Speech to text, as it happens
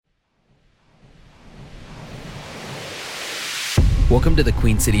Welcome to the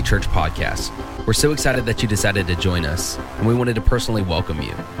Queen City Church Podcast. We're so excited that you decided to join us, and we wanted to personally welcome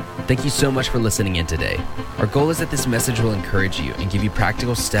you. Thank you so much for listening in today. Our goal is that this message will encourage you and give you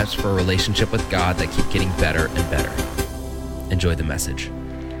practical steps for a relationship with God that keep getting better and better. Enjoy the message.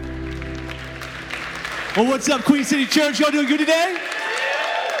 Well, what's up, Queen City Church? Y'all doing good today?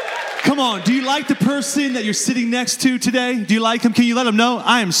 Come on, do you like the person that you're sitting next to today? Do you like him? Can you let him know?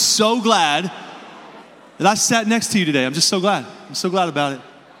 I am so glad that I sat next to you today. I'm just so glad. I'm so glad about it.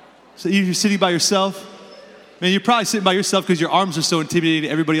 So you're sitting by yourself. Man, you're probably sitting by yourself because your arms are so intimidating to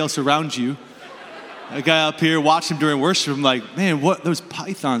everybody else around you. A guy up here, watch him during worship. I'm like, man, what, those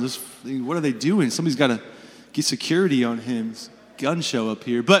pythons, what are they doing? Somebody's got to get security on him. Gun show up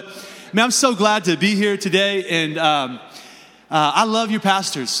here. But, man, I'm so glad to be here today. And I love your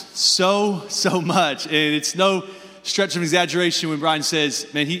pastors so much. And it's no stretch of exaggeration when Brian says,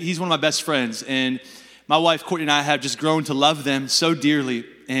 man, he's one of my best friends. And my wife, Courtney, and I have just grown to love them so dearly.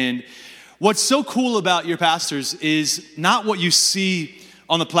 And what's so cool about your pastors is not what you see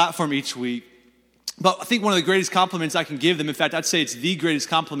on the platform each week, but I think one of the greatest compliments I can give them, in fact, I'd say it's the greatest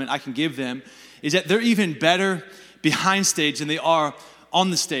compliment I can give them, is that they're even better behind stage than they are on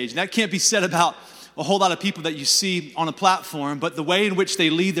the stage. And that can't be said about a whole lot of people that you see on a platform, but the way in which they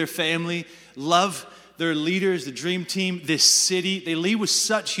lead their family, love their leaders, the dream team, this city, they lead with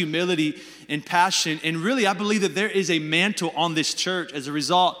such humility and passion. And really, I believe that there is a mantle on this church as a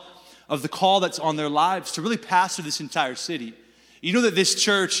result of the call that's on their lives to really pastor this entire city. You know that this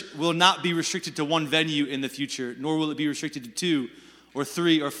church will not be restricted to one venue in the future, nor will it be restricted to 2 or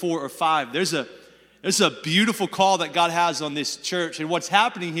 3 or 4 or 5. There's a beautiful call that God has on this church. And what's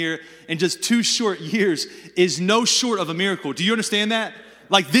happening here in just 2 short years is no short of a miracle. Do you understand that?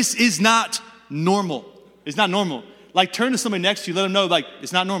 Like, this is not normal. It's not normal. Like, turn to somebody next to you, let them know, like,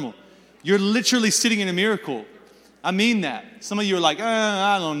 it's not normal. You're literally sitting in a miracle. I mean that. Some of you are like,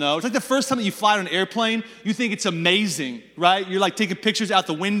 I don't know. It's like the first time that you fly on an airplane, you think it's amazing, right? You're like taking pictures out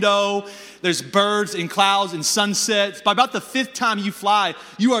the window. There's birds and clouds and sunsets. By about the 5th time you fly,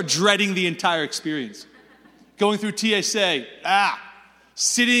 you are dreading the entire experience. Going through TSA,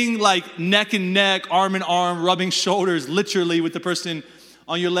 sitting like neck and neck, arm in arm, rubbing shoulders, literally with the person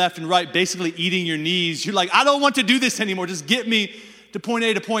on your left and right, basically eating your knees. You're like, I don't want to do this anymore. Just get me to point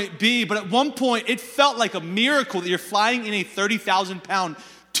A to point B. But at one point, it felt like a miracle that you're flying in a 30,000-pound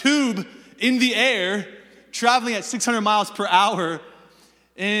tube in the air, traveling at 600 miles per hour.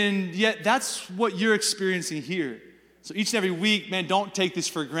 And yet, that's what you're experiencing here. So each and every week, man, don't take this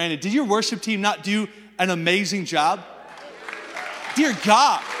for granted. Did your worship team not do an amazing job? Dear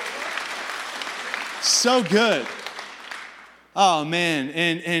God. So good. Oh, man.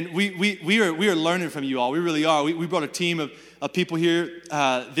 And we are learning from you all. We really are. We brought a team of people here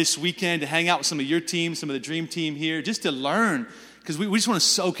this weekend to hang out with some of your team, some of the dream team here, just to learn, because we just want to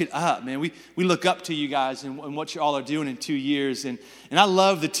soak it up, man. We look up to you guys and what you all are doing in 2 years. And I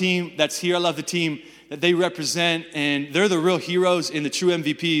love the team that's here. I love the team that they represent, and they're the real heroes and the true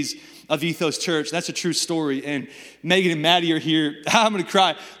MVPs of Ethos Church. That's a true story. And Megan and Maddie are here. I'm going to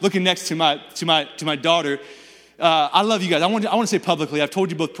cry looking next to my daughter. I love you guys. I want to say publicly, I've told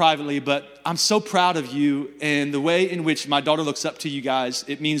you both privately, but I'm so proud of you and the way in which my daughter looks up to you guys.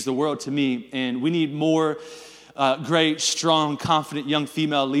 It means the world to me, and we need more great, strong, confident young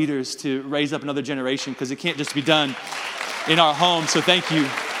female leaders to raise up another generation, because it can't just be done in our home. So thank you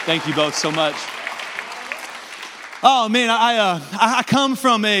both so much. Oh man, I come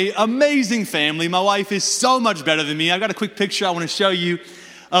from an amazing family. My wife is so much better than me. I've got a quick picture I want to show you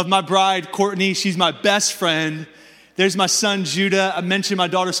of my bride, Courtney. She's my best friend. There's my son, Judah. I mentioned my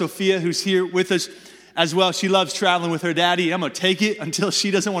daughter, Sophia, who's here with us as well. She loves traveling with her daddy. I'm going to take it until she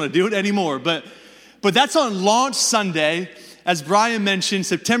doesn't want to do it anymore. But that's on launch Sunday, as Brian mentioned,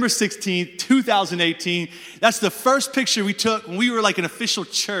 September 16th, 2018. That's the first picture we took when we were like an official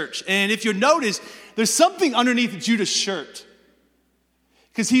church. And if you notice, there's something underneath Judah's shirt,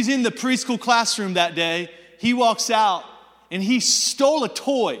 because he's in the preschool classroom that day. He walks out and he stole a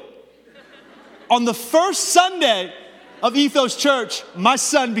toy. On the first Sunday of Ethos Church, my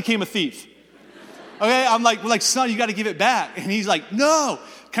son became a thief. Okay, I'm like, we're like, son, you got to give it back. And he's like, no,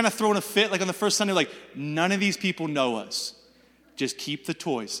 kind of throwing a fit. Like on the first Sunday, like, none of these people know us. Just keep the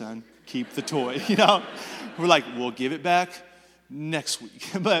toy, son. Keep the toy. You know, we're like, we'll give it back next week.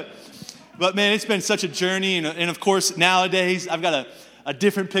 But man, it's been such a journey. And of course, nowadays, I've got a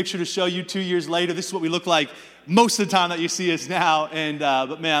different picture to show you 2 years later. This is what we look like most of the time that you see us now. And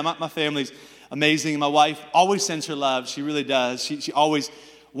but man, my family's amazing. My wife always sends her love. She really does. She always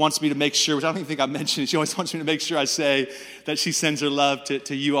wants me to make sure, which I don't even think I mentioned it. She always wants me to make sure I say that she sends her love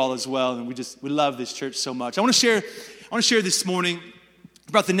to you all as well. And we love this church so much. I want to share I want to share this morning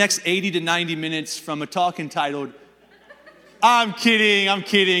about the next 80 to 90 minutes from a talk entitled, I'm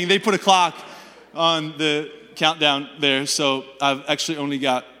kidding. They put a clock on the countdown there, so I've actually only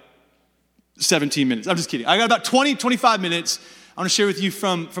got 17 minutes. I'm just kidding. I got about 25 minutes. I want to share with you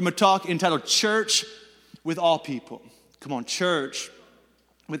from a talk entitled Church with All People. Come on, church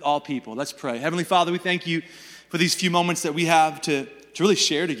with all people. Let's pray. Heavenly Father, we thank you for these few moments that we have to really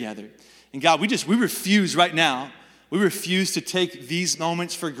share together. And God, we refuse right now. We refuse to take these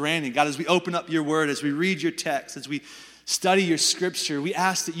moments for granted. God, as we open up your word, as we read your text, as we study your scripture, we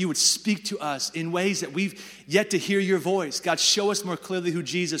ask that you would speak to us in ways that we've yet to hear your voice. God, show us more clearly who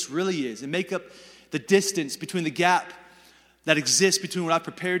Jesus really is and make up the distance between the gap that exists between what I've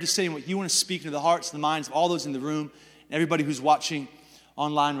prepared to say and what you want to speak into the hearts and the minds of all those in the room and everybody who's watching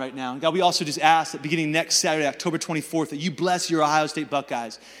online right now. And God, we also just ask that beginning next Saturday, October 24th, that you bless your Ohio State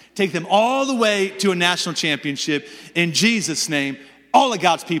Buckeyes. Take them all the way to a national championship. In Jesus' name, all of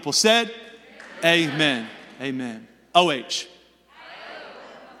God's people said, amen. Amen. OH.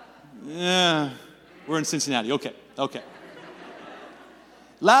 Yeah, we're in Cincinnati. Okay.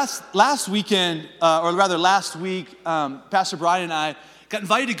 Last weekend, or rather last week, Pastor Brian and I got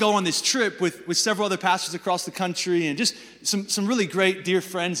invited to go on this trip with several other pastors across the country and just some really great dear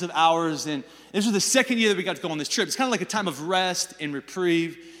friends of ours. And this was the second year that we got to go on this trip. It's kind of like a time of rest and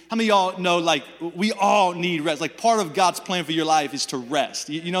reprieve. How many of y'all know, like, we all need rest? Like, part of God's plan for your life is to rest.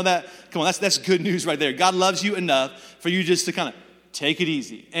 You know that? Come on, that's good news right there. God loves you enough for you just to kind of take it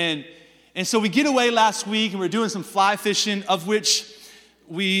easy. And so we get away last week, and we're doing some fly fishing, of which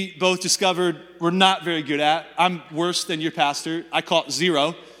we both discovered we're not very good at. I'm worse than your pastor. I caught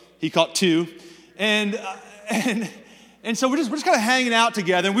 0. He caught 2. And so we're just kind of hanging out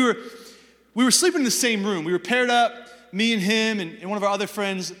together. And we were sleeping in the same room. We were paired up, me and him and one of our other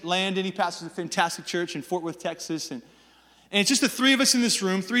friends, Landon. He pastors a fantastic church in Fort Worth, Texas. And it's just the 3 of us in this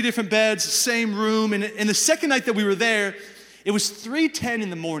room, 3 different beds, same room. And the second night that we were there, it was 3:10 in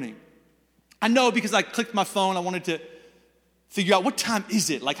the morning. I know because I clicked my phone, I wanted to figure out what time is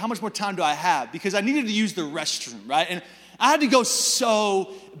it? Like, how much more time do I have? Because I needed to use the restroom, right? And I had to go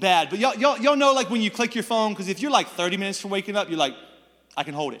so bad. But y'all know, like, when you click your phone, because if you're like 30 minutes from waking up, you're like, I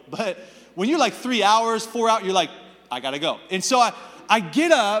can hold it. But when you're like 3 hours, 4 hours, you're like, I gotta go. And so I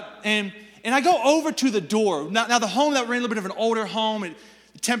get up and I go over to the door. Now the home that we're in, a little bit of an older home, and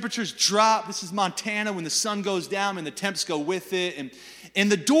the temperatures drop. This is Montana when the sun goes down and the temps go with it. And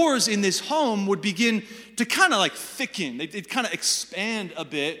the doors in this home would begin to kind of like thicken. They'd kind of expand a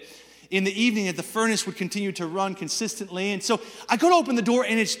bit in the evening as the furnace would continue to run consistently. And so I go to open the door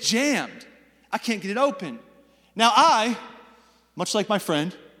and it's jammed. I can't get it open. Now I, much like my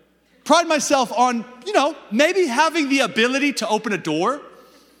friend, pride myself on, maybe having the ability to open a door.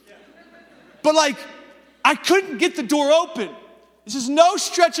 But like, I couldn't get the door open. This is no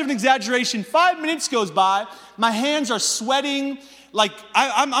stretch of an exaggeration. 5 minutes goes by. My hands are sweating. Like,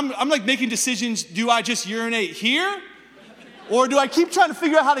 I'm like making decisions. Do I just urinate here? Or do I keep trying to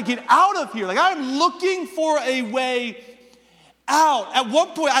figure out how to get out of here? Like, I'm looking for a way out. At one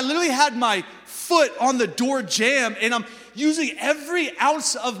point, I literally had my foot on the door jamb, and I'm using every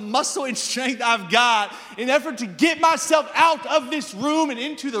ounce of muscle and strength I've got in an effort to get myself out of this room and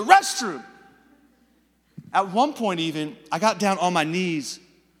into the restroom. At one point even, I got down on my knees,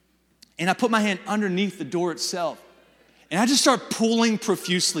 and I put my hand underneath the door itself. And I just start pulling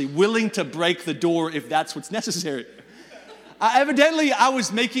profusely, willing to break the door if that's what's necessary. Evidently, I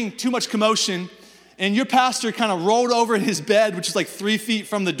was making too much commotion, and your pastor kind of rolled over in his bed, which is like 3 feet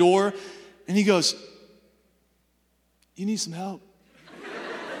from the door, and he goes, "You need some help?"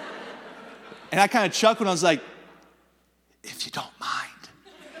 And I kind of chuckled, and I was like, "If you don't mind."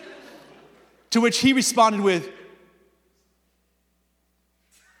 To which he responded with,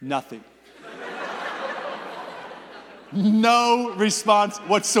 "Nothing." No response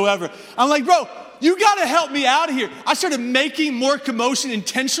whatsoever. I'm like, "Bro, you gotta help me out of here." I started making more commotion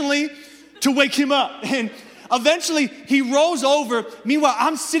intentionally to wake him up. And eventually he rolls over. Meanwhile,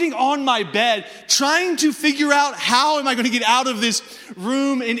 I'm sitting on my bed trying to figure out how am I gonna get out of this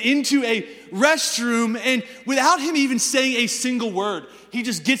room and into a restroom. And without him even saying a single word, he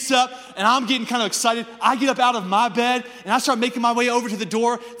just gets up, and I'm getting kind of excited. I get up out of my bed, and I start making my way over to the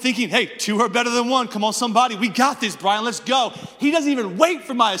door, thinking, hey, 2 are better than 1. Come on, somebody. We got this, Brian. Let's go. He doesn't even wait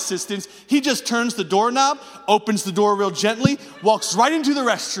for my assistance. He just turns the doorknob, opens the door real gently, walks right into the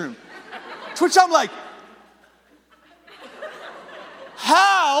restroom. To which I'm like,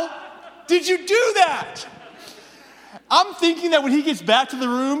 how did you do that? I'm thinking that when he gets back to the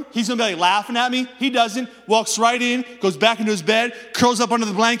room, he's gonna be like laughing at me. He doesn't. Walks right in, goes back into his bed, curls up under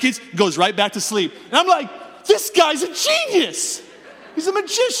the blankets, goes right back to sleep. And I'm like, this guy's a genius. He's a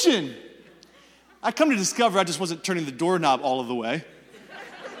magician. I come to discover I just wasn't turning the doorknob all of the way.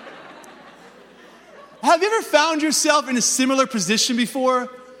 Have you ever found yourself in a similar position before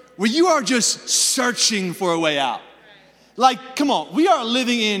where you are just searching for a way out? Like, come on, we are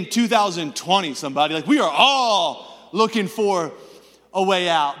living in 2020, somebody. Like, we are all looking for a way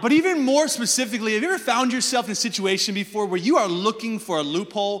out. But even more specifically, have you ever found yourself in a situation before where you are looking for a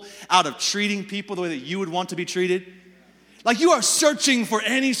loophole out of treating people the way that you would want to be treated? Like, you are searching for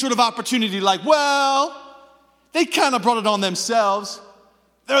any sort of opportunity, like, well, they kind of brought it on themselves.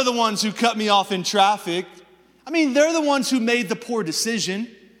 They're the ones who cut me off in traffic. I mean, they're the ones who made the poor decision.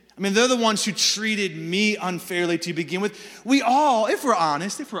 I mean, they're the ones who treated me unfairly to begin with. We all, if we're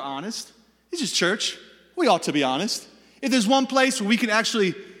honest, this is church. We ought to be honest. If there's one place where we can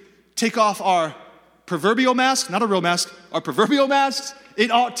actually take off our proverbial mask, not a real mask, our proverbial masks,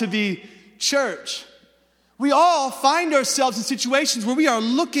 it ought to be church. We all find ourselves in situations where we are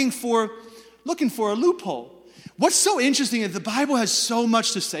looking for a loophole. What's so interesting is the Bible has so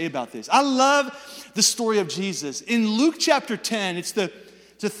much to say about this. I love the story of Jesus. In Luke chapter 10, it's the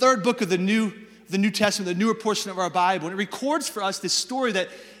third book of the New Testament, the newer portion of our Bible, and it records for us this story that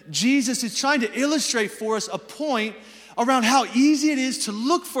Jesus is trying to illustrate for us a point around how easy it is to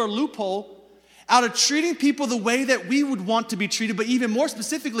look for a loophole out of treating people the way that we would want to be treated. But even more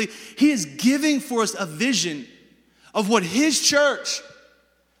specifically, he is giving for us a vision of what his church,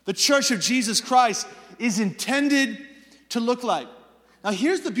 the church of Jesus Christ, is intended to look like. Now,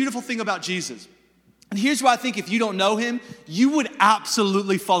 here's the beautiful thing about Jesus. And here's why I think if you don't know him, you would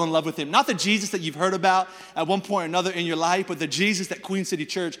absolutely fall in love with him. Not the Jesus that you've heard about at one point or another in your life, but the Jesus that Queen City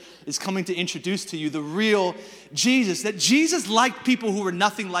Church is coming to introduce to you, the real Jesus. That Jesus liked people who were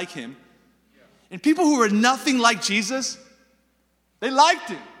nothing like him. And people who were nothing like Jesus, they liked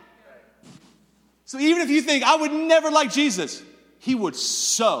him. So even if you think, I would never like Jesus, he would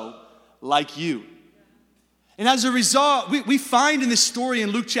so like you. And as a result, we find in this story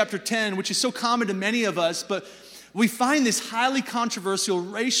in Luke chapter 10, which is so common to many of us, but we find this highly controversial,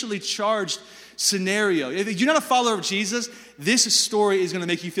 racially charged scenario. If you're not a follower of Jesus, this story is going to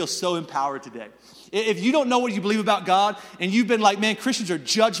make you feel so empowered today. If you don't know what you believe about God, and you've been like, man, Christians are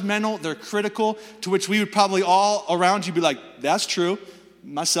judgmental, they're critical, to which we would probably all around you be like, that's true,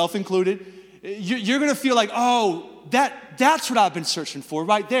 myself included. You're going to feel like, oh, that's what I've been searching for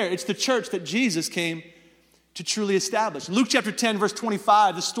right there. It's the church that Jesus came to truly establish. In Luke chapter 10, verse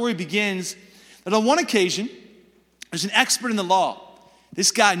 25, the story begins that on one occasion, there's an expert in the law.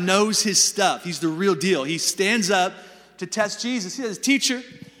 This guy knows his stuff. He's the real deal. He stands up to test Jesus. He says, teacher,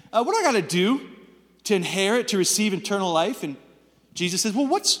 what do I got to do to inherit, to receive eternal life? And Jesus says, well,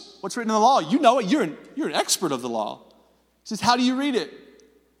 what's written in the law? You know it. You're an expert of the law. He says, how do you read it?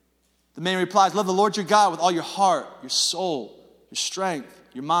 The man replies, love the Lord your God with all your heart, your soul, your strength,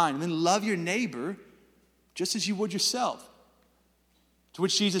 your mind, and then love your neighbor just as you would yourself. To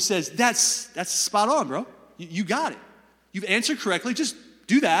which Jesus says, that's spot on, bro. You got it. You've answered correctly. Just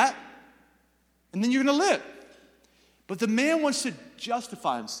do that, and then you're going to live. But the man wants to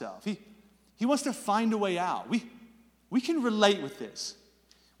justify himself. He wants to find a way out. We can relate with this.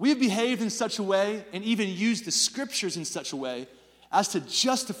 We have behaved in such a way and even used the scriptures in such a way as to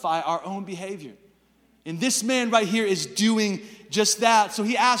justify our own behavior. And this man right here is doing just that. So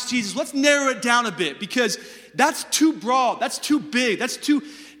he asked Jesus, let's narrow it down a bit because that's too broad, that's too big, that's too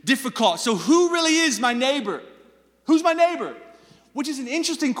difficult. So who really is my neighbor? Who's my neighbor? Which is an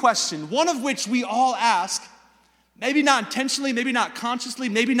interesting question, one of which we all ask, maybe not intentionally, maybe not consciously,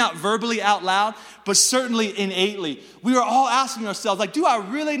 maybe not verbally out loud, but certainly innately. We are all asking ourselves, like, do I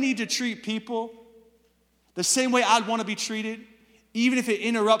really need to treat people the same way I'd want to be treated, even if it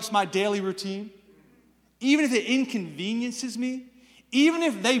interrupts my daily routine? Even if it inconveniences me, even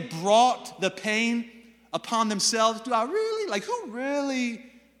if they brought the pain upon themselves, do I really, like, who really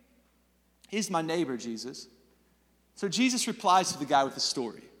is my neighbor, Jesus? So Jesus replies to the guy with the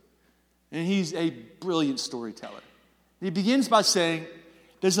story, and he's a brilliant storyteller. He begins by saying,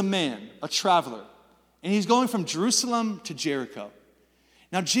 there's a man, a traveler, and he's going from Jerusalem to Jericho.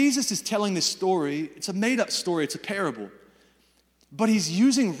 Now, Jesus is telling this story. It's a made-up story. It's a parable. But he's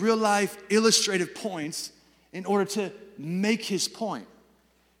using real-life illustrative points in order to make his point.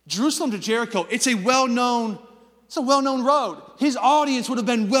 Jerusalem to Jericho, it's a well-known road. His audience would have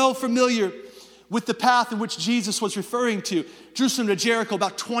been well familiar with the path in which Jesus was referring to. Jerusalem to Jericho,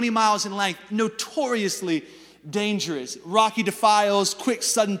 about 20 miles in length, notoriously dangerous. Rocky defiles, quick,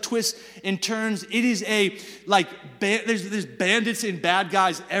 sudden twists and turns. It is there's bandits and bad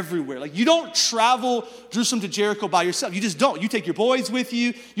guys everywhere. Like, you don't travel Jerusalem to Jericho by yourself. You just don't. You take your boys with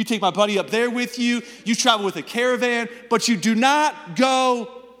you. You take my buddy up there with you. You travel with a caravan, but you do not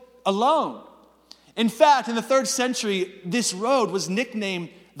go alone. In fact, in the 3rd century, this road was nicknamed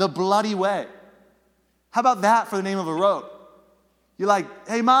the Bloody Way. How about that for the name of a road? You're like,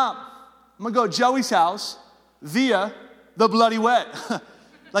 hey, Mom, I'm going to go to Joey's house via the Bloody Way.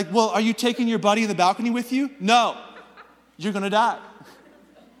 Like, well, are you taking your buddy in the balcony with you? No, you're going to die.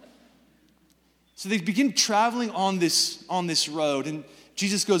 So they begin traveling on this road, and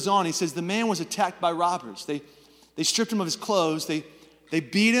Jesus goes on. He says, the man was attacked by robbers. They stripped him of his clothes. They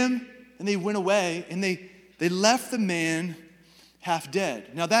beat him, and they went away, and they left the man half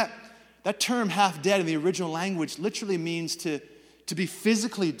dead. Now, that term half dead in the original language literally means to be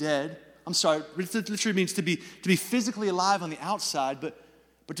physically dead. I'm sorry, it literally means to be physically alive on the outside, but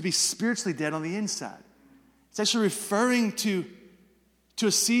to be spiritually dead on the inside. It's actually referring to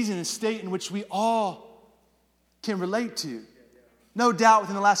a season and state in which we all can relate to. No doubt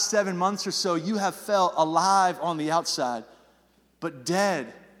within the last 7 months or so, you have felt alive on the outside, but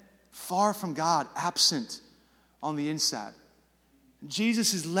dead, far from God, absent on the inside.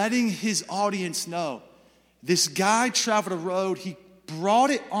 Jesus is letting his audience know this guy traveled a road, he brought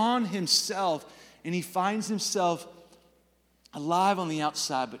it on himself, and he finds himself alive on the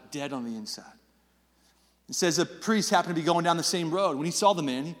outside, but dead on the inside. It says a priest happened to be going down the same road. When he saw the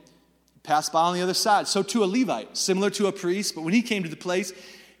man, he passed by on the other side. So too a Levite, similar to a priest, but when he came to the place,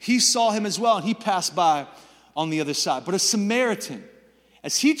 he saw him as well, and he passed by on the other side. But a Samaritan,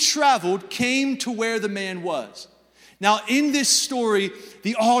 as he traveled, came to where the man was. Now, in this story,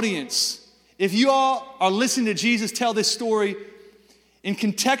 the audience, if you all are listening to Jesus tell this story, and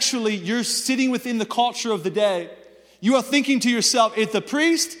contextually you're sitting within the culture of the day, you are thinking to yourself, if the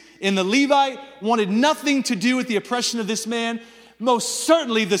priest and the Levite wanted nothing to do with the oppression of this man, most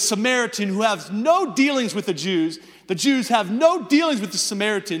certainly the Samaritan, who has no dealings with the Jews have no dealings with the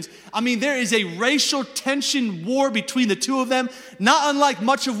Samaritans. I mean, there is a racial tension war between the two of them, not unlike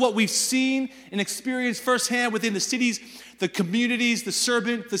much of what we've seen and experienced firsthand within the cities, the communities, the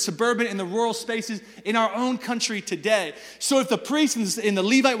suburban and the rural spaces in our own country today. So if the priest and the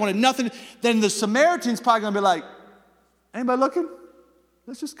Levite wanted nothing, then the Samaritan's probably going to be like, anybody looking?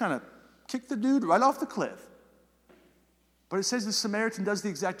 Let's just kind of kick the dude right off the cliff. But it says the Samaritan does the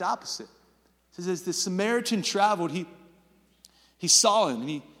exact opposite. It says as the Samaritan traveled, he saw him and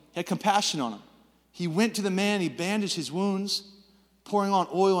he had compassion on him. He went to the man, he bandaged his wounds, pouring on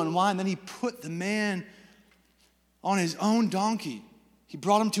oil and wine. Then he put the man on his own donkey. He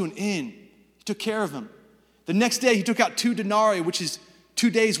brought him to an inn. He took care of him. The next day he took out 2 denarii, which is 2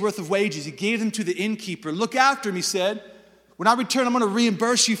 days worth of wages. He gave them to the innkeeper. Look after him, he said. When I return, I'm going to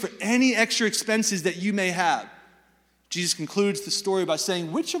reimburse you for any extra expenses that you may have. Jesus concludes the story by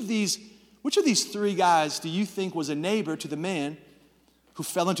saying, which of these 3 guys do you think was a neighbor to the man who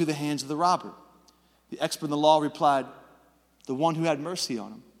fell into the hands of the robber? The expert in the law replied, the one who had mercy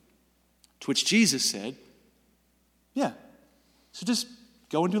on him. To which Jesus said, yeah, so just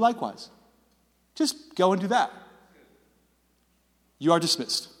go and do likewise. Just go and do that. You are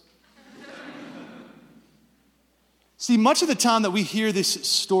dismissed. See, much of the time that we hear this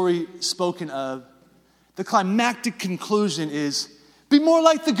story spoken of, the climactic conclusion is, be more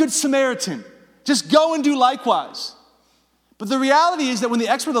like the Good Samaritan. Just go and do likewise. But the reality is that when the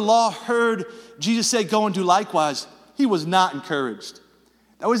expert of the law heard Jesus say, go and do likewise, he was not encouraged.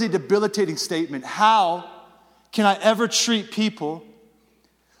 That was a debilitating statement. How can I ever treat people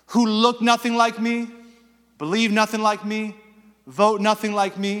who look nothing like me, believe nothing like me, vote nothing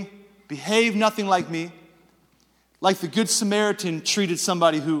like me, behave nothing like me, like the Good Samaritan treated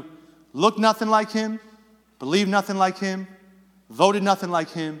somebody who looked nothing like him, believed nothing like him, voted nothing like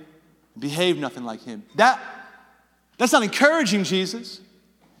him, behaved nothing like him? That's not encouraging, Jesus.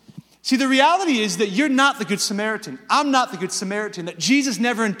 See, the reality is that you're not the Good Samaritan. I'm not the Good Samaritan. That Jesus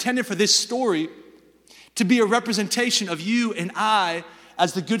never intended for this story to be a representation of you and I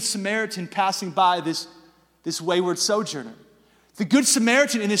as the Good Samaritan passing by this wayward sojourner. The Good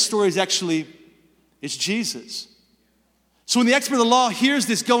Samaritan in this story is Jesus. So when the expert of the law hears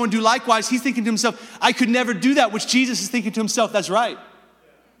this, go and do likewise, he's thinking to himself, I could never do that, which Jesus is thinking to himself, that's right.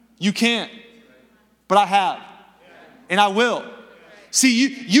 You can't, but I have, and I will. See,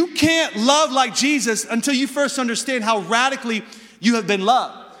 you can't love like Jesus until you first understand how radically you have been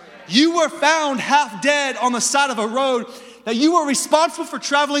loved. You were found half dead on the side of a road that you were responsible for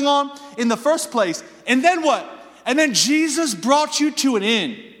traveling on in the first place. And then what? And then Jesus brought you to an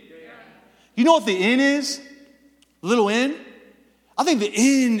inn. You know what the inn is? Little inn. I think the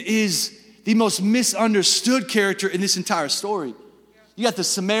inn is the most misunderstood character in this entire story. You got the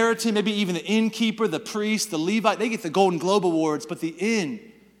Samaritan, maybe even the innkeeper, the priest, the Levite. They get the Golden Globe Awards, but the inn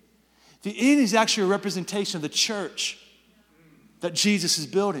is actually a representation of the church that Jesus is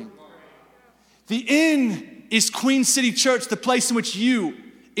building. The inn is Queen City Church, the place in which you,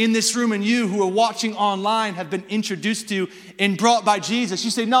 in this room, and you who are watching online have been introduced to and brought by Jesus.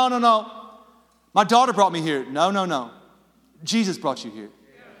 You say, no. My daughter brought me here. No. Jesus brought you here.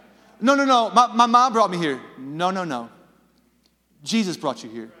 No. My mom brought me here. No. Jesus brought you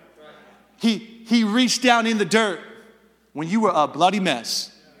here. He reached down in the dirt when you were a bloody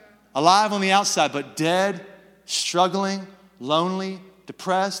mess, alive on the outside, but dead, struggling, lonely,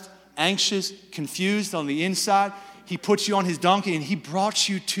 depressed, anxious, confused on the inside. He put you on his donkey and he brought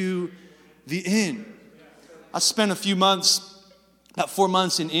you to the inn. I spent a few months, about 4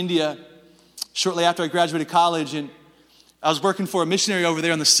 months in India, shortly after I graduated college, and I was working for a missionary over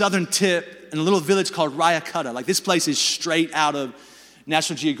there on the southern tip in a little village called Rayakutta. Like, this place is straight out of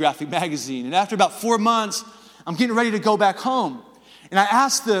National Geographic magazine. And after about 4 months, I'm getting ready to go back home. And I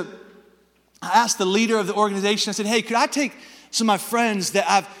asked the leader of the organization, I said, hey, could I take some of my friends that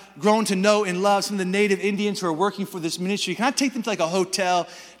I've grown to know and love, some of the native Indians who are working for this ministry, can I take them to like a hotel,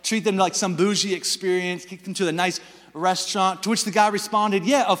 treat them like some bougie experience, take them to a nice restaurant? To which the guy responded,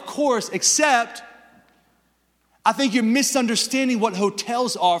 yeah, of course, except I think you're misunderstanding what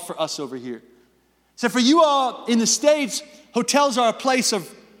hotels are for us over here. So for you all in the States, hotels are a place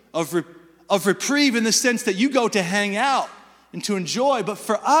of reprieve in the sense that you go to hang out and to enjoy. But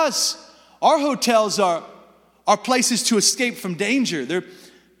for us, our hotels are places to escape from danger. They're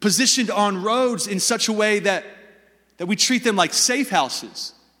positioned on roads in such a way that we treat them like safe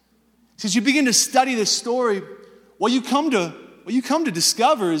houses. So as you begin to study this story, what you come to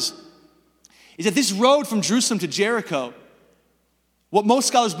discover is that this road from Jerusalem to Jericho, what most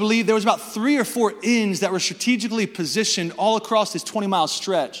scholars believe, there was about 3 or 4 inns that were strategically positioned all across this 20-mile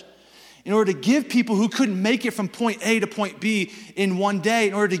stretch in order to give people who couldn't make it from point A to point B in one day,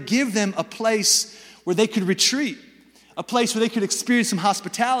 in order to give them a place where they could retreat, a place where they could experience some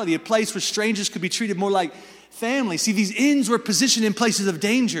hospitality, a place where strangers could be treated more like family. See, these inns were positioned in places of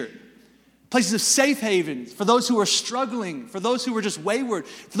danger, places of safe havens for those who were struggling, for those who were just wayward,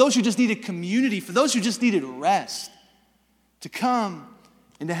 for those who just needed community, for those who just needed rest, to come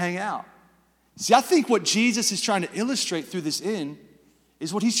and to hang out. See, I think what Jesus is trying to illustrate through this inn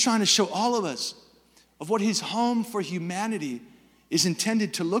is what he's trying to show all of us of what his home for humanity is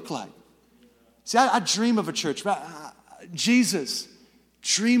intended to look like. See, I dream of a church. Jesus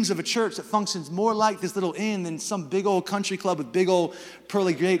dreams of a church that functions more like this little inn than some big old country club with big old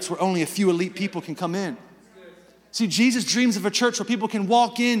pearly gates where only a few elite people can come in. See, Jesus dreams of a church where people can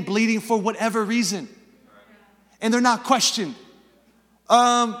walk in bleeding for whatever reason, and they're not questioned.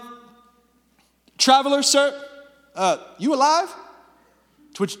 Traveler, sir, you alive?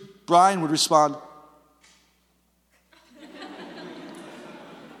 To which Brian would respond,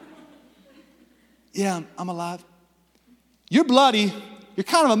 yeah, I'm alive. You're bloody. You're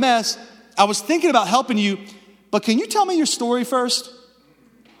kind of a mess. I was thinking about helping you, but can you tell me your story first?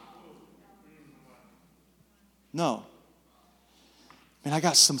 No. Man, I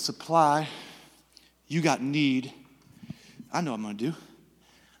got some supply. You got need. I know what I'm going to do.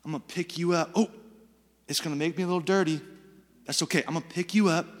 I'm going to pick you up. Oh, it's going to make me a little dirty. That's okay. I'm going to pick you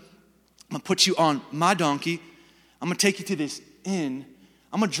up. I'm going to put you on my donkey. I'm going to take you to this inn.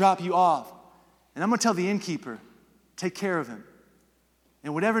 I'm going to drop you off. And I'm going to tell the innkeeper, take care of him.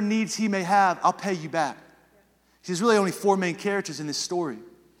 And whatever needs he may have, I'll pay you back. There's really only 4 main characters in this story.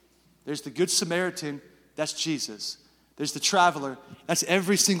 There's the Good Samaritan, that's Jesus. There's the traveler, that's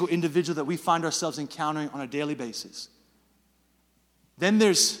every single individual that we find ourselves encountering on a daily basis. Then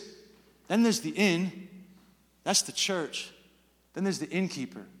there's the inn, that's the church. Then there's the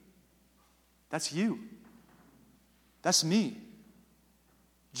innkeeper, that's you. That's me.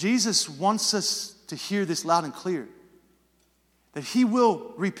 Jesus wants us to hear this loud and clear, that he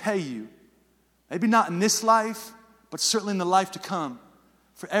will repay you, maybe not in this life, but certainly in the life to come,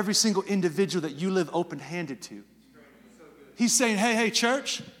 for every single individual that you live open-handed to. He's saying, hey,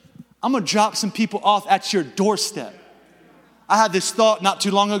 church, I'm going to drop some people off at your doorstep. I had this thought not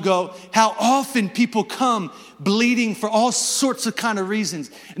too long ago, how often people come bleeding for all sorts of kind of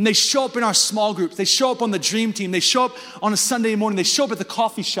reasons. And they show up in our small groups. They show up on the dream team. They show up on a Sunday morning. They show up at the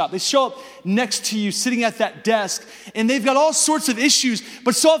coffee shop. They show up next to you, sitting at that desk. And they've got all sorts of issues.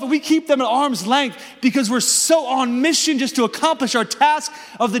 But so often we keep them at arm's length because we're so on mission just to accomplish our task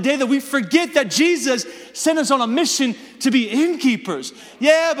of the day that we forget that Jesus sent us on a mission to be innkeepers.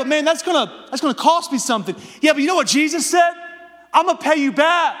 Yeah, but man, that's gonna cost me something. Yeah, but you know what Jesus said? I'm gonna pay you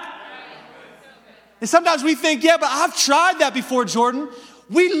back. And sometimes we think, yeah, but I've tried that before, Jordan.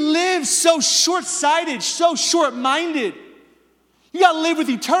 We live so short-sighted, so short-minded. You gotta live with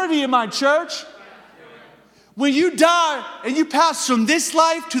eternity in mind, church. When you die and you pass from this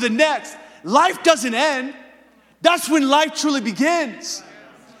life to the next, life doesn't end. That's when life truly begins.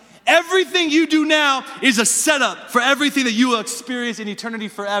 Everything you do now is a setup for everything that you will experience in eternity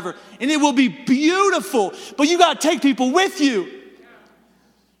forever. And it will be beautiful, but you gotta take people with you.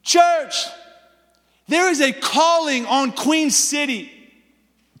 Church, there is a calling on Queen City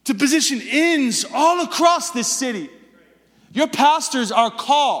to position inns all across this city. Your pastors are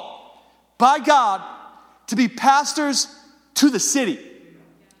called by God to be pastors to the city.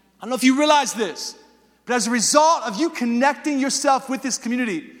 I don't know if you realize this, but as a result of you connecting yourself with this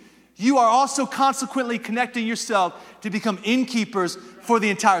community, you are also consequently connecting yourself to become innkeepers for the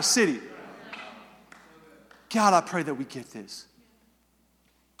entire city. God, I pray that we get this.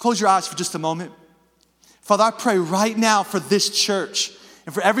 Close your eyes for just a moment. Father, I pray right now for this church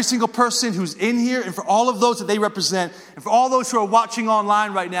and for every single person who's in here and for all of those that they represent and for all those who are watching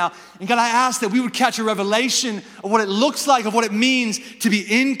online right now. And God, I ask that we would catch a revelation of what it looks like, of what it means to be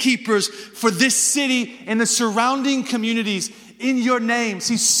innkeepers for this city and the surrounding communities in your name.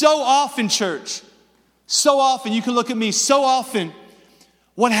 See, so often, church, so often, you can look at me, so often,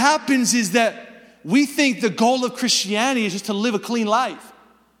 what happens is that we think the goal of Christianity is just to live a clean life.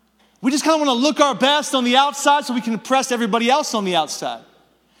 We just kind of want to look our best on the outside so we can impress everybody else on the outside.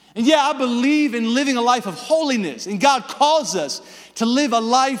 And yeah, I believe in living a life of holiness, and God calls us to live a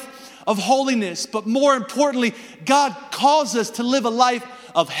life of holiness. But more importantly, God calls us to live a life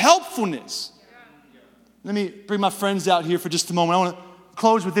of helpfulness. Let me bring my friends out here for just a moment. I want to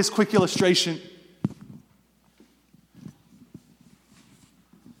close with this quick illustration.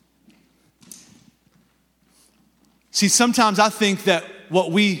 See, sometimes I think that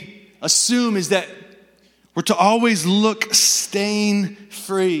what we assume is that we're to always look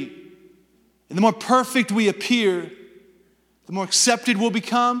stain-free. And the more perfect we appear, the more accepted we'll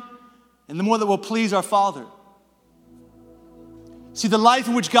become, and the more that we'll please our Father. See, the life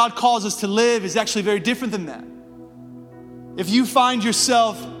in which God calls us to live is actually very different than that. If you find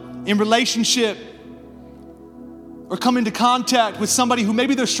yourself in relationship or come into contact with somebody who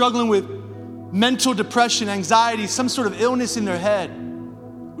maybe they're struggling with mental depression, anxiety, some sort of illness in their head,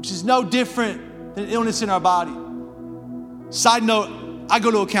 which is no different than illness in our body. Side note, I go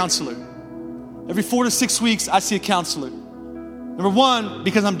to a counselor. Every 4 to 6 weeks, I see a counselor. Number one,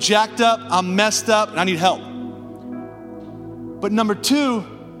 because I'm jacked up, I'm messed up, and I need help. But number two,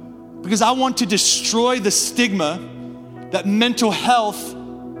 because I want to destroy the stigma that mental health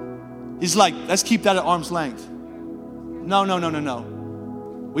is like, let's keep that at arm's length. No.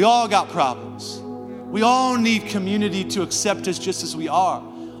 We all got problems. We all need community to accept us just as we are.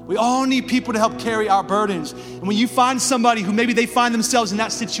 We all need people to help carry our burdens. And when you find somebody who maybe they find themselves in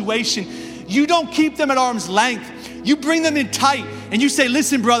that situation, you don't keep them at arm's length. You bring them in tight and you say,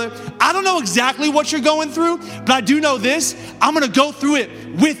 listen, brother, I don't know exactly what you're going through, but I do know this. I'm going to go through it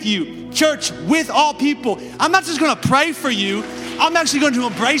with you. Church, with all people. I'm not just going to pray for you. I'm actually going to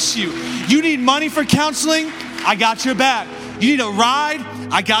embrace you. You need money for counseling? I got your back. You need a ride?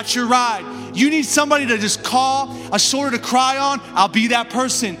 I got your ride. You need somebody to just call, a shoulder to cry on? I'll be that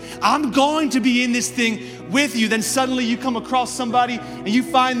person. I'm going to be in this thing with you. Then suddenly you come across somebody and you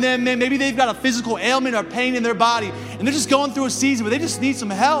find them, man, maybe they've got a physical ailment or pain in their body and they're just going through a season where they just need some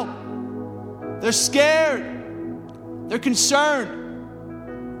help. They're scared. They're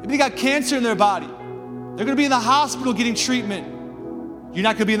concerned. Maybe they got cancer in their body. They're going to be in the hospital getting treatment. You're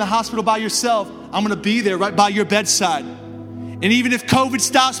not going to be in the hospital by yourself. I'm going to be there right by your bedside. And even if COVID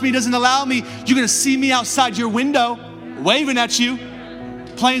stops me, doesn't allow me, you're going to see me outside your window waving at you,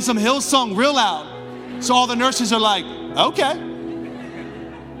 playing some Hillsong real loud. So all the nurses are like, okay.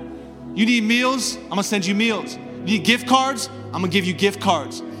 You need meals? I'm going to send you meals. You need gift cards? I'm going to give you gift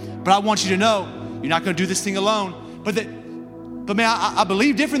cards. But I want you to know, you're not going to do this thing alone. But man, I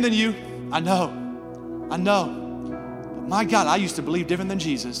believe different than you. I know. But my God, I used to believe different than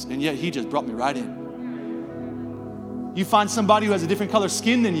Jesus, and yet he just brought me right in. You find somebody who has a different color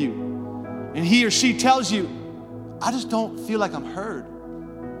skin than you, and he or she tells you, I just don't feel like I'm heard.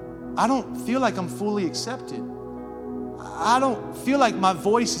 I don't feel like I'm fully accepted. I don't feel like my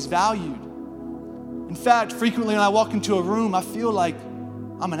voice is valued. In fact, frequently when I walk into a room, I feel like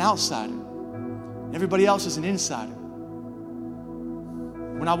I'm an outsider. Everybody else is an insider.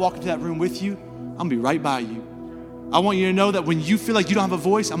 When I walk into that room with you, I'm gonna be right by you. I want you to know that when you feel like you don't have a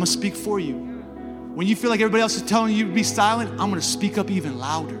voice, I'm gonna speak for you. When you feel like everybody else is telling you to be silent, I'm gonna speak up even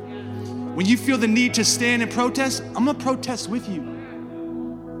louder. When you feel the need to stand and protest, I'm gonna protest with you.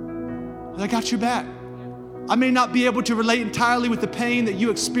 I got your back. I may not be able to relate entirely with the pain that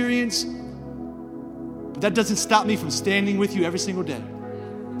you experience, but that doesn't stop me from standing with you every single day.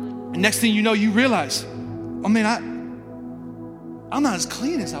 And next thing you know, you realize, oh man, I'm not as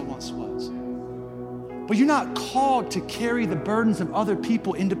clean as I once was. But you're not called to carry the burdens of other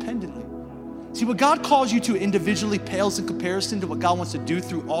people independently. See, what God calls you to individually pales in comparison to what God wants to do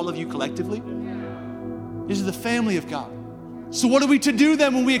through all of you collectively. This is the family of God. So what are we to do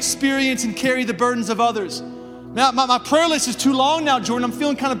then when we experience and carry the burdens of others? Now, my prayer list is too long now, Jordan. I'm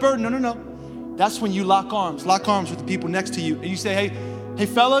feeling kind of burdened. No. That's when you lock arms with the people next to you. And you say, hey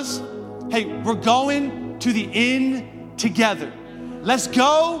fellas, we're going to the inn together. Let's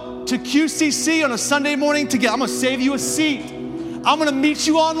go to QCC on a Sunday morning together. I'm gonna save you a seat. I'm gonna meet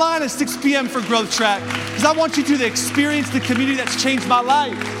you online at 6 p.m. for Growth Track because I want you to experience the community that's changed my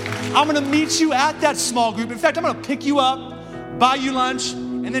life. I'm gonna meet you at that small group. In fact, I'm gonna pick you up, buy you lunch,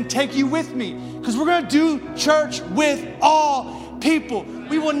 and then take you with me because we're gonna do church with all people.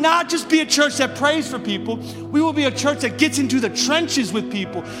 We will not just be a church that prays for people. We will be a church that gets into the trenches with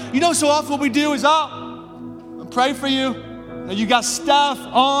people. You know, so often what we do is, I'll pray for you. Now you got stuff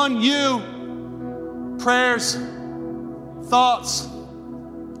on you. Prayers, thoughts,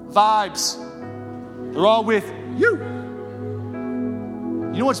 vibes. They're all with you.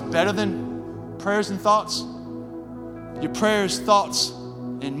 You know what's better than prayers and thoughts? Your prayers, thoughts,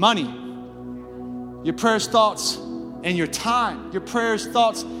 and money. Your prayers, thoughts, and your time. Your prayers,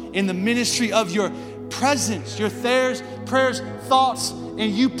 thoughts, in the ministry of your presence. Your prayers, thoughts,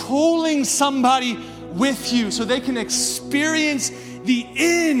 and you pulling somebody with you so they can experience the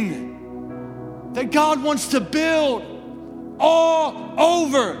inn that God wants to build all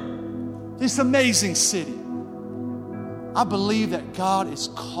over this amazing city. I believe that God is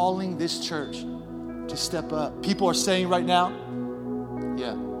calling this church to step up. People are saying right now,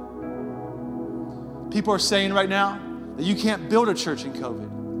 people are saying right now that you can't build a church in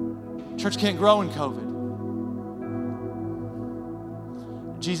COVID. Church can't grow in COVID.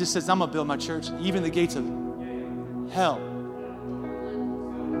 Jesus says, I'm gonna build my church, even the gates of hell.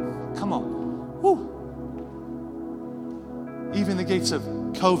 Come on. Woo. Even the gates of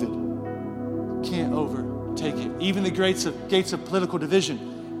COVID can't overtake it. Even the gates of political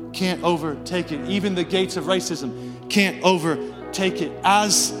division can't overtake it. Even the gates of racism can't overtake it.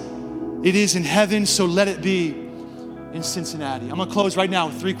 As it is in heaven, so let it be in Cincinnati. I'm gonna close right now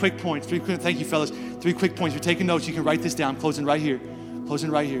with 3 quick points. Thank you, fellas. 3 quick points. If you're taking notes, you can write this down. I'm closing right here.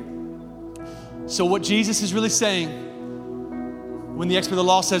 So what Jesus is really saying when the expert of the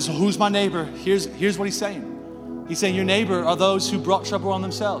law says, who's my neighbor? Here's what he's saying. He's saying your neighbor are those who brought trouble on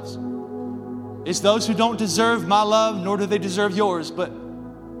themselves. It's those who don't deserve my love, nor do they deserve yours, but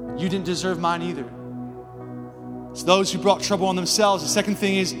you didn't deserve mine either. It's those who brought trouble on themselves. The second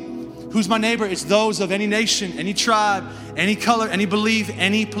thing is, who's my neighbor? It's those of any nation, any tribe, any color, any belief,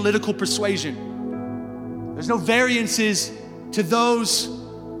 any political persuasion. There's no variances to those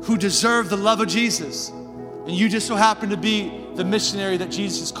who deserve the love of Jesus. And you just so happen to be the missionary that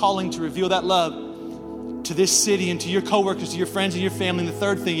Jesus is calling to reveal that love to this city and to your coworkers, to your friends and your family. And the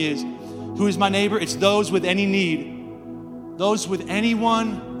third thing is, who is my neighbor? It's those with any need, those with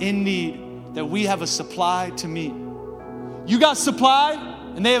anyone in need that we have a supply to meet. You got supply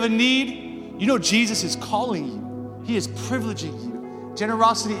and they have a need. You know Jesus is calling you. He is privileging you.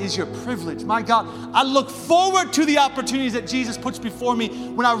 Generosity is your privilege. My God, I look forward to the opportunities that Jesus puts before me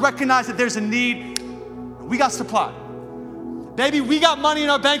when I recognize that there's a need. We got supply. Baby, we got money in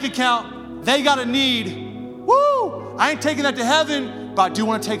our bank account. They got a need. Woo! I ain't taking that to heaven, but I do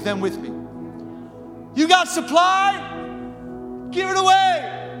want to take them with me. You got supply? Give it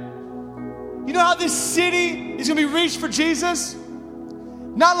away. You know how this city is going to be reached for Jesus?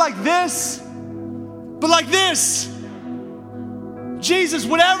 Not like this, but like this. Jesus,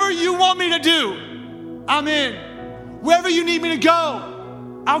 whatever you want me to do, I'm in. Wherever you need me to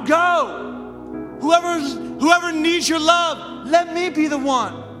go, I'll go. Whoever needs your love, let me be the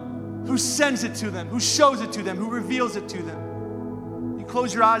one who sends it to them, who shows it to them, who reveals it to them. You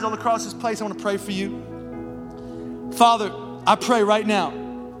close your eyes all across this place. I want to pray for you. Father, I pray right now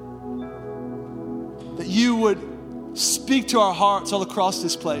that you would speak to our hearts all across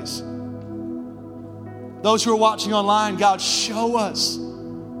this place. Those who are watching online, God, show us,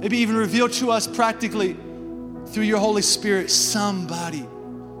 maybe even reveal to us practically through your Holy Spirit, somebody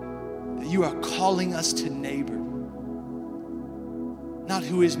that you are calling us to neighbor. Not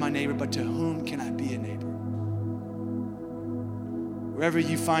who is my neighbor, but to whom can I be a neighbor? wherever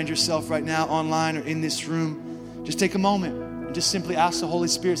you find yourself right now, online or in this room, just take a moment and just simply ask the Holy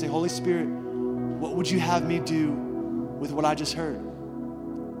Spirit, say, Holy Spirit, what would you have me do with what I just heard?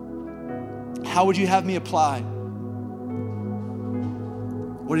 How would you have me apply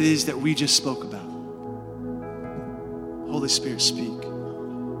what it is that we just spoke about? Holy Spirit, speak.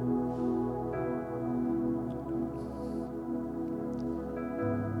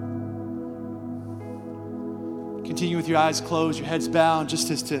 Continue with your eyes closed, your heads bowed,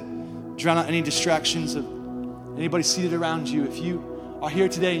 just as to drown out any distractions of anybody seated around you. If you are here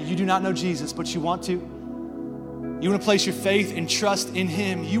today and you do not know Jesus, but you want to place your faith and trust in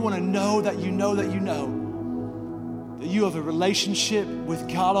Him. You want to know that you know that you know that you have a relationship with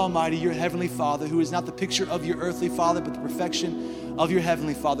God Almighty, your Heavenly Father, who is not the picture of your earthly father, but the perfection of your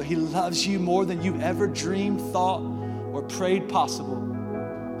Heavenly Father. He loves you more than you've ever dreamed, thought, or prayed possible.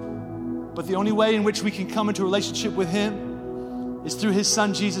 But the only way in which we can come into a relationship with Him is through His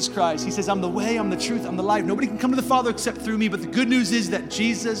Son, Jesus Christ. He says, I'm the way, I'm the truth, I'm the life. Nobody can come to the Father except through me. But the good news is that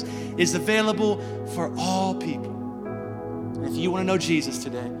Jesus is available for all people. And if you want to know Jesus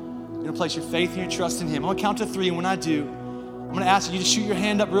today, you're going to place your faith and your trust in Him. I'm going to count to 3, and when I do, I'm going to ask you to shoot your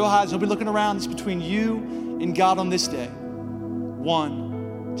hand up real high. There's nobody looking around. It's between you and God on this day.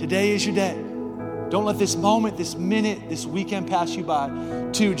 1, today is your day. Don't let this moment, this minute, this weekend pass you by.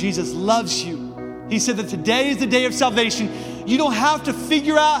 2, Jesus loves you. He said that today is the day of salvation. You don't have to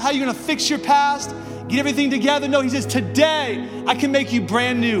figure out how you're going to fix your past, get everything together. No, He says, today I can make you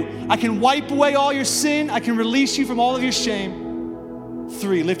brand new. I can wipe away all your sin. I can release you from all of your shame.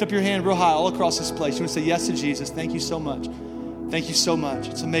 3, lift up your hand real high all across this place. You want to say yes to Jesus. Thank you so much. Thank you so much.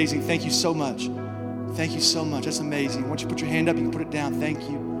 It's amazing. Thank you so much. Thank you so much. That's amazing. Once you put your hand up, you can put it down. Thank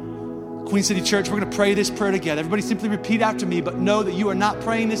you. Queen City Church, we're going to pray this prayer together. Everybody simply repeat after me, but know that you are not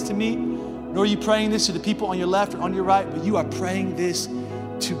praying this to me, nor are you praying this to the people on your left or on your right, but you are praying this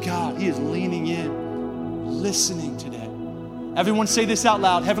to God. He is leaning in, listening today. Everyone say this out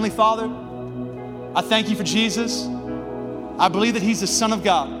loud. Heavenly Father, I thank you for Jesus. I believe that He's the Son of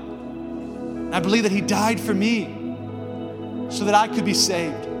God. I believe that He died for me so that I could be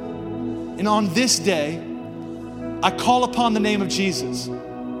saved. And on this day, I call upon the name of Jesus.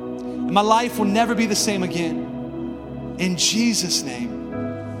 And my life will never be the same again. In Jesus' name,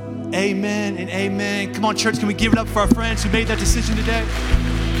 amen and amen. Come on, church, can we give it up for our friends who made that decision today?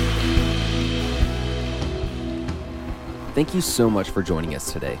 Thank you so much for joining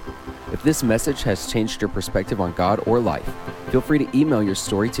us today. If this message has changed your perspective on God or life, feel free to email your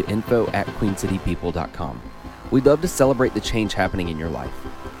story to info@queencitypeople.com. We'd love to celebrate the change happening in your life.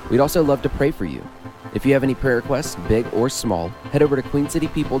 We'd also love to pray for you. If you have any prayer requests, big or small, head over to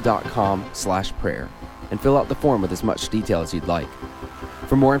queencitypeople.com/prayer and fill out the form with as much detail as you'd like.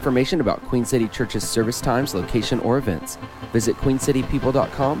 For more information about Queen City Church's service times, location, or events, visit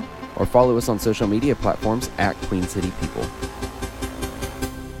queencitypeople.com or follow us on social media platforms @QueenCityPeople.